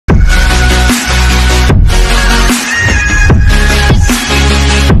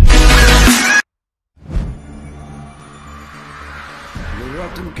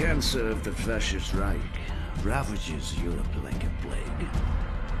cancer of the fascist Reich ravages Europe like a plague.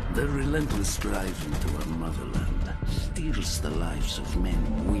 The relentless drive into our motherland steals the lives of men,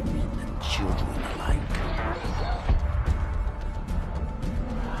 women, and children alike.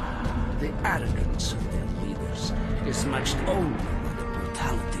 The arrogance of their leaders is matched only by the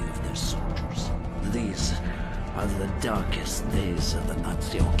brutality of their soldiers. These are the darkest days of the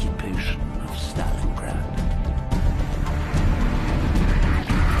Nazi occupation of Stalingrad.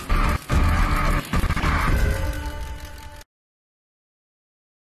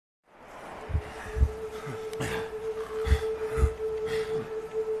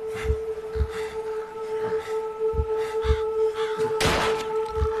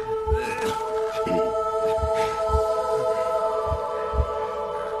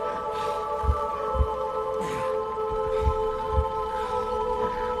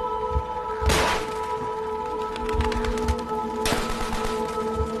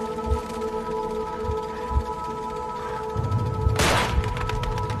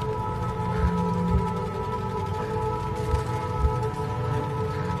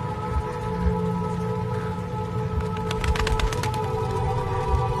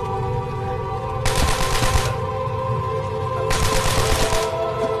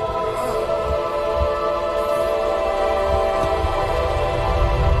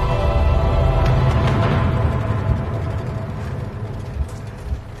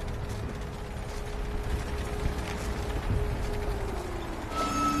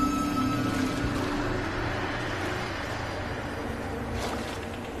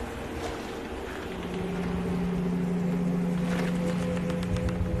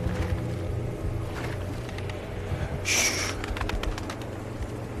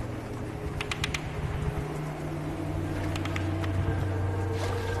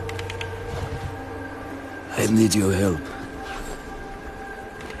 I need your help.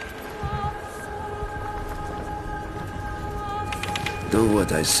 Do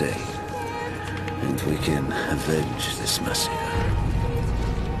what I say, and we can avenge this massacre.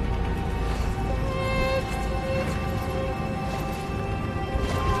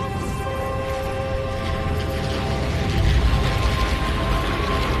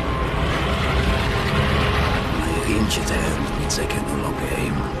 My injured hand means I can no longer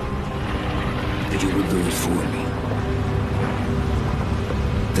aim. But you will do it for me.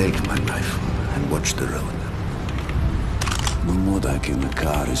 Take my rifle and watch the road. The Modak in the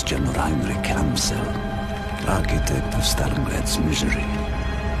car is General Heinrich Amsel, architect of Stalingrad's misery.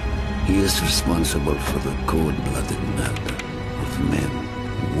 He is responsible for the cold-blooded murder of men,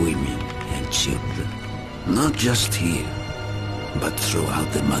 women, and children. Not just here, but throughout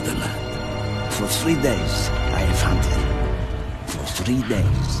the motherland. For 3 days, I have hunted. For 3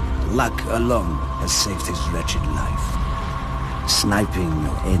 days. Luck alone has saved his wretched life. Sniping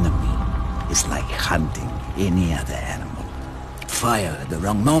your enemy is like hunting any other animal. Fire at the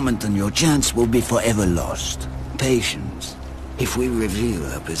wrong moment and your chance will be forever lost. Patience. If we reveal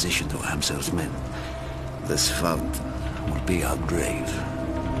our position to Amsel's men, this fountain will be our grave.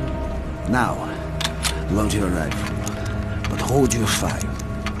 Now, load your rifle, but hold your fire.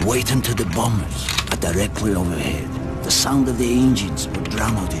 Wait until the bombers are directly overhead. The sound of the engines will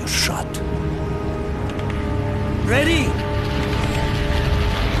drown out your shot. Ready?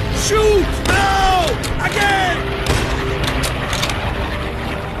 Shoot! Now! Again!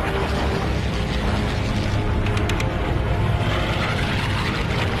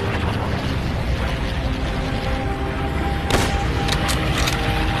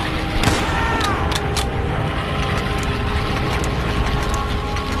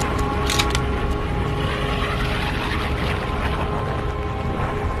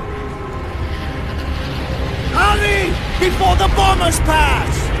 Before the bombers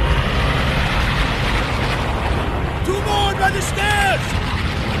pass! 2 more by the stairs!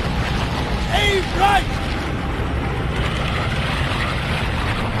 Aim right!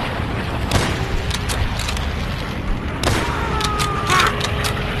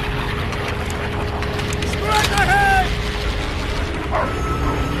 Straight ahead!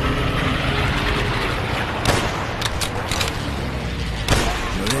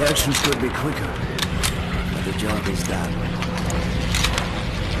 The reactions could be quicker. The job is done.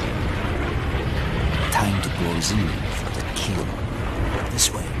 Time to close in for the kill. This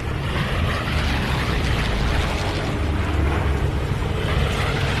way.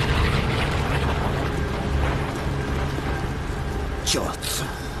 Shots.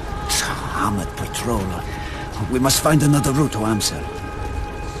 Armored patrol. We must find another route to Amsel.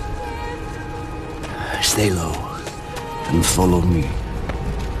 Stay low and follow me.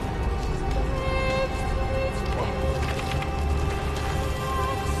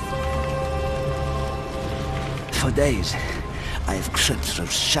 For days, I have crept through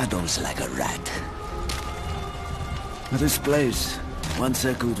shadows like a rat. This place once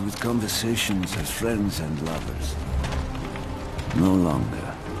echoed with conversations of friends and lovers. No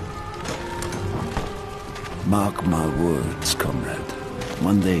longer. Mark my words, comrade.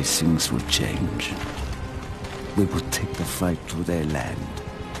 One day things will change. We will take the fight to their land,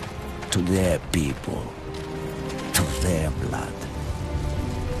 to their people, to their blood.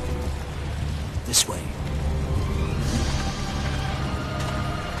 This way.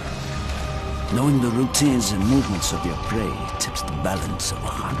 Knowing the routines and movements of your prey tips the balance of a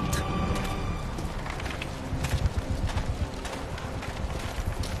hunt.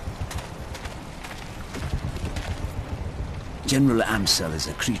 General Amsel is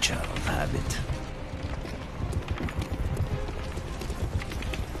a creature of habit.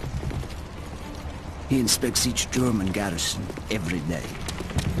 He inspects each German garrison every day.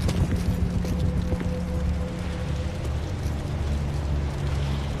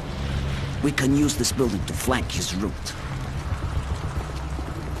 We can use this building to flank his route.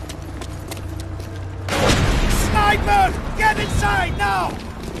 Sniper! Get inside now!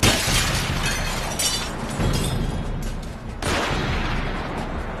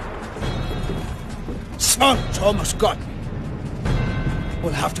 Son's almost got me.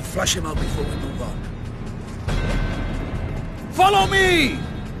 We'll have to flush him out before we move on. Follow me!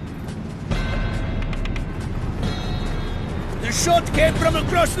 The shot came from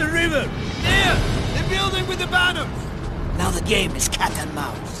across the river. There! The building with the banners! Now the game is cat and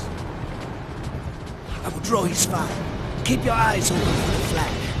mouse. I will draw his fire. Keep your eyes open for the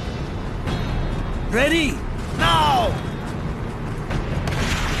flash. Ready? Now!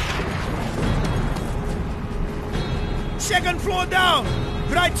 Second floor down!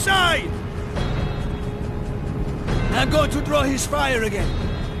 Right side! I'm going to draw his fire again.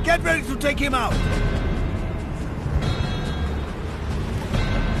 Get ready to take him out.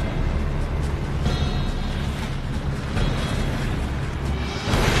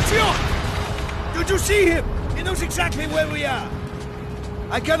 Did you see him? He knows exactly where we are.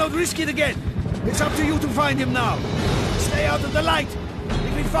 I cannot risk it again. It's up to you to find him now. Stay out of the light.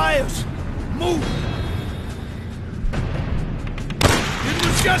 If he fires, move. It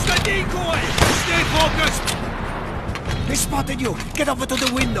was just a decoy. Stay focused. He spotted you. Get over to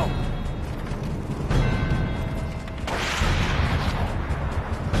the window.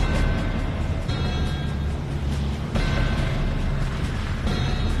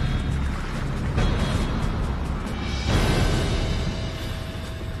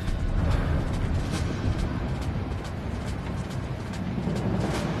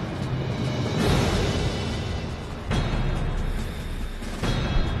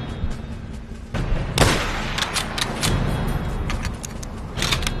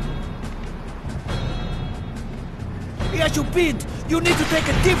 As you pinned, you need to take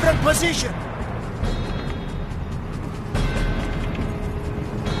a different position.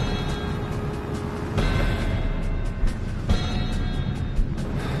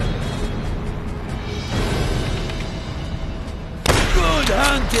 Good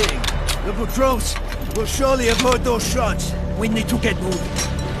hunting! The patrols will surely have heard those shots. We need to get moving.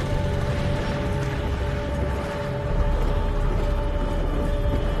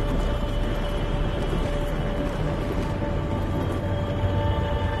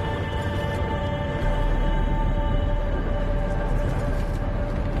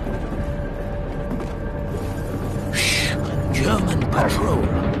 German patrol.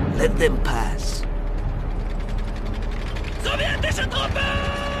 Let them pass. Sowjetische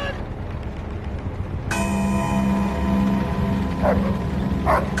Truppen!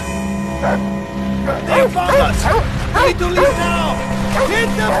 They found us! Need to leave now! Hit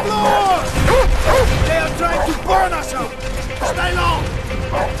the floor! They are trying to burn us out! Stay low!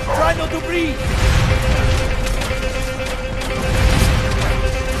 Try not to breathe!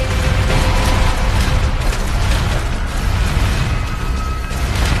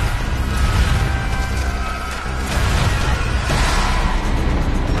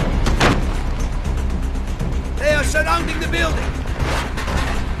 Surrounding the building!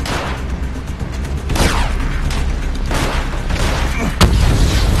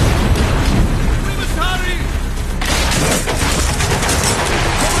 We must hurry!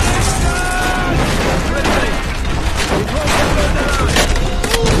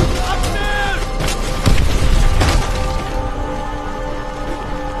 Up there!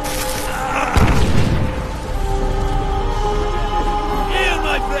 Here,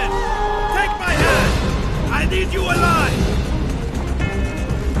 my friend! Take my hand! I need you alive!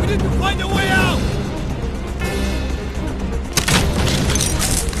 We need to find a way out!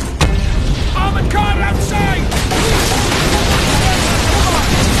 Armored car outside!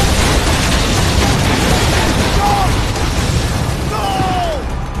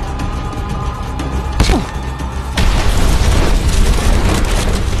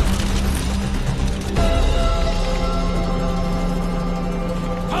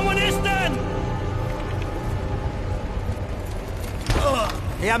 Kommunisten!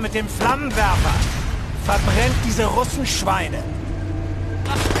 Her mit dem Flammenwerfer! Verbrennt diese Russenschweine!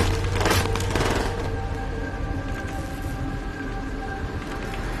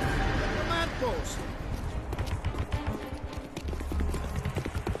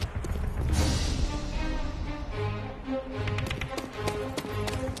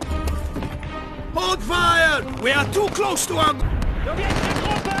 Hold fire! We are too close to our...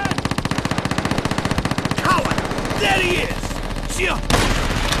 Coward! There he is! Sure!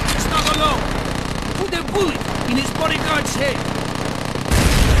 He's not alone! Put a bullet in his bodyguard's head!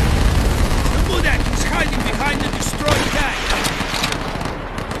 The Budak is hiding behind the destroyed tank!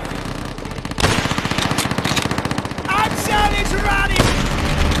 Axel is running!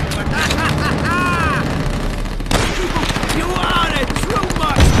 You are a true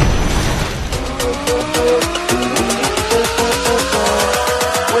master!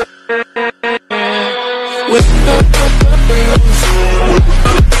 With